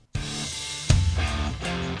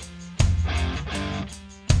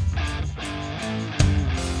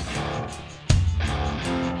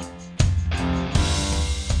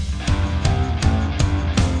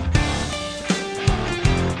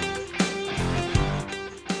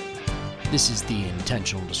This is the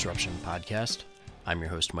Intentional Disruption Podcast. I'm your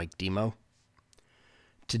host, Mike Demo.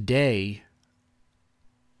 Today,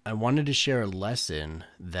 I wanted to share a lesson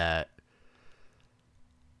that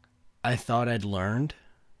I thought I'd learned,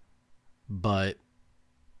 but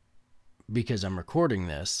because I'm recording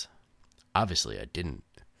this, obviously I didn't.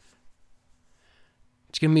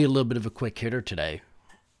 It's going to be a little bit of a quick hitter today.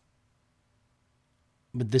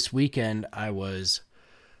 But this weekend, I was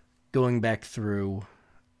going back through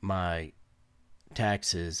my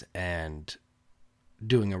taxes and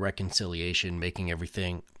doing a reconciliation, making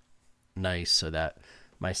everything nice so that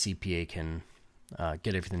my CPA can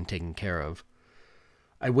get everything taken care of.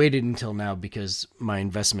 I waited until now because my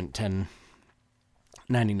investment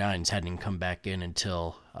 1099s hadn't come back in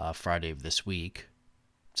until Friday of this week.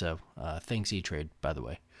 So thanks E-Trade, by the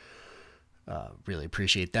way. Really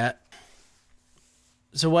appreciate that.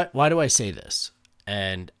 So why do I say this?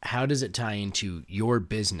 And how does it tie into your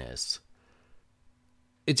business?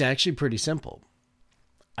 It's actually pretty simple.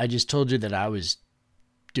 I just told you that I was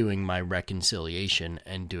doing my reconciliation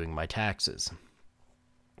and doing my taxes.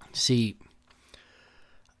 See,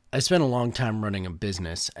 I spent a long time running a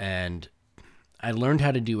business and I learned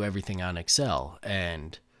how to do everything on Excel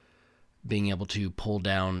and being able to pull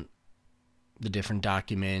down the different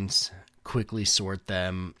documents, quickly sort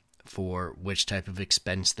them for which type of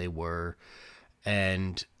expense they were,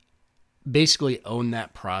 and basically own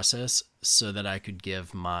that process so that I could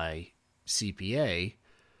give my CPA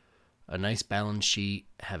a nice balance sheet,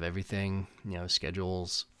 have everything,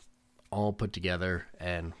 schedules all put together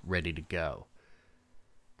and ready to go.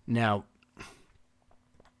 Now,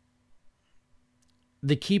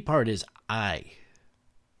 the key part is I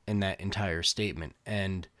in that entire statement,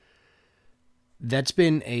 and that's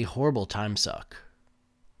been a horrible time suck.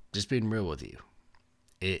 Just being real with you.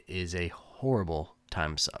 It is a horrible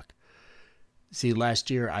time suck. See, last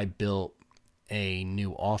year I built a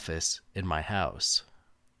new office in my house.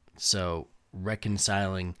 So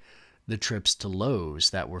reconciling the trips to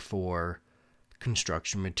Lowe's that were for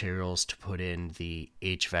construction materials to put in the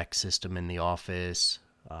HVAC system in the office,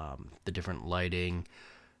 the different lighting,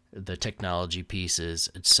 the technology pieces,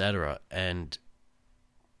 etc. And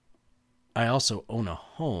I also own a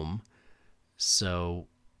home, so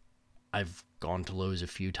I've gone to Lowe's a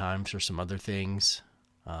few times for some other things.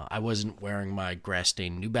 I wasn't wearing my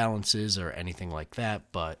grass-stained New Balances or anything like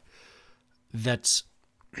that, but that's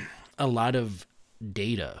a lot of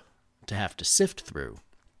data to have to sift through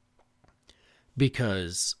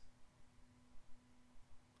because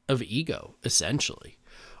of ego, essentially,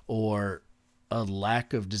 or a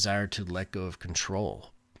lack of desire to let go of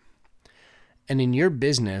control. And in your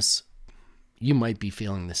business, you might be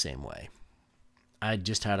feeling the same way. I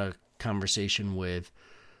just had a conversation with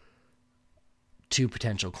 2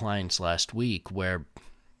 potential clients last week where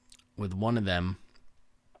with one of them,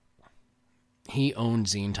 he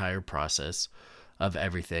owns the entire process of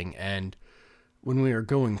everything. And when we were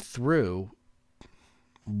going through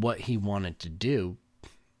what he wanted to do,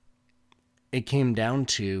 it came down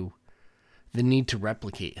to the need to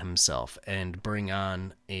replicate himself and bring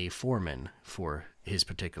on a foreman for his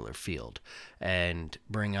particular field and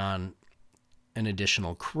bring on an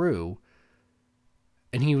additional crew.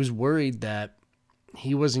 And he was worried that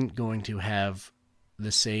he wasn't going to have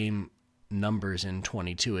the same numbers in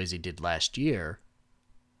 22 as he did last year.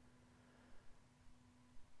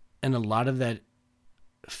 And a lot of that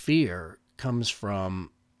fear comes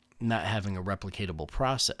from not having a replicatable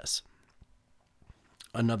process.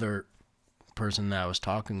 Another person that I was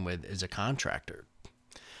talking with is a contractor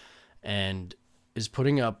and is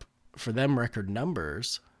putting up, for them, record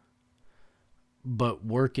numbers, but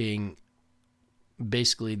working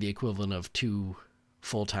basically the equivalent of 2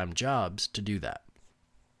 full-time jobs to do that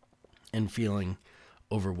and feeling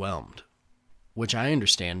overwhelmed, which I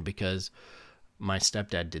understand because my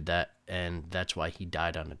stepdad did that and that's why he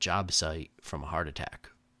died on a job site from a heart attack.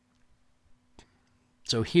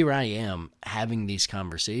 So here I am having these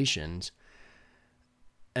conversations,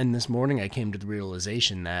 and this morning I came to the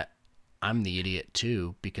realization that I'm the idiot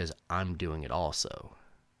too because I'm doing it also.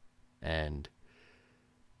 And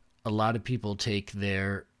a lot of people take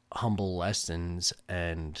their humble lessons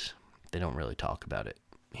and they don't really talk about it.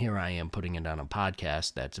 Here I am putting it on a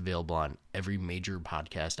podcast that's available on every major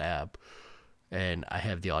podcast app, and I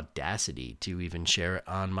have the audacity to even share it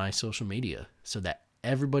on my social media so that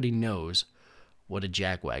everybody knows what a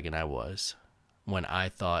jackwagon I was when I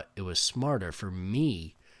thought it was smarter for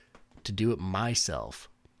me to do it myself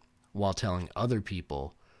while telling other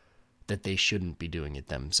people that they shouldn't be doing it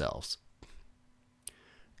themselves.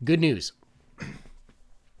 Good news.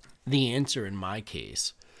 The answer in my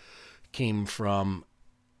case came from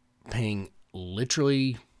paying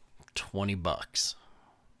literally $20.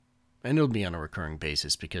 And it'll be on a recurring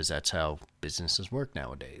basis because that's how businesses work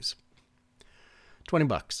nowadays.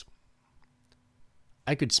 $20.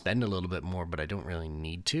 I could spend a little bit more, but I don't really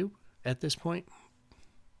need to at this point.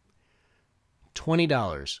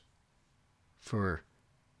 $20 for,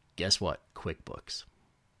 guess what? QuickBooks.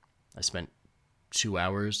 I spent 2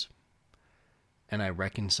 hours and I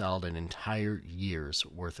reconciled an entire year's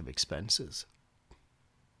worth of expenses.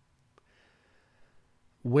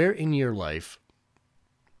 Where in your life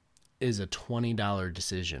is a $20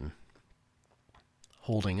 decision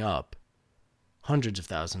holding up hundreds of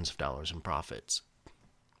thousands of dollars in profits?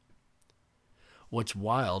 What's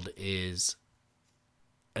wild is,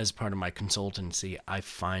 as part of my consultancy, I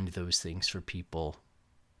find those things for people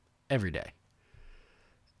every day.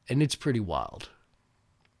 And it's pretty wild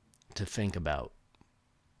to think about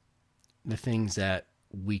the things that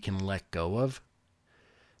we can let go of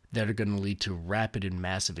that are going to lead to rapid and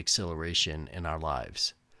massive acceleration in our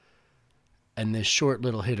lives. And this short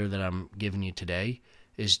little hitter that I'm giving you today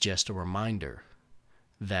is just a reminder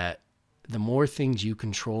that the more things you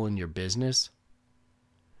control in your business,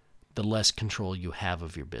 the less control you have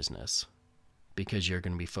of your business, because you're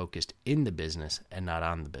going to be focused in the business and not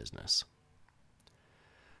on the business.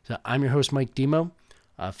 So I'm your host, Mike Demo.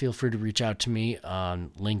 Feel free to reach out to me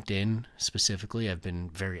on LinkedIn specifically. I've been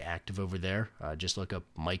very active over there. Just look up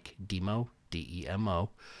Mike Demo,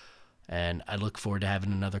 Demo. And I look forward to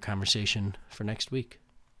having another conversation for next week.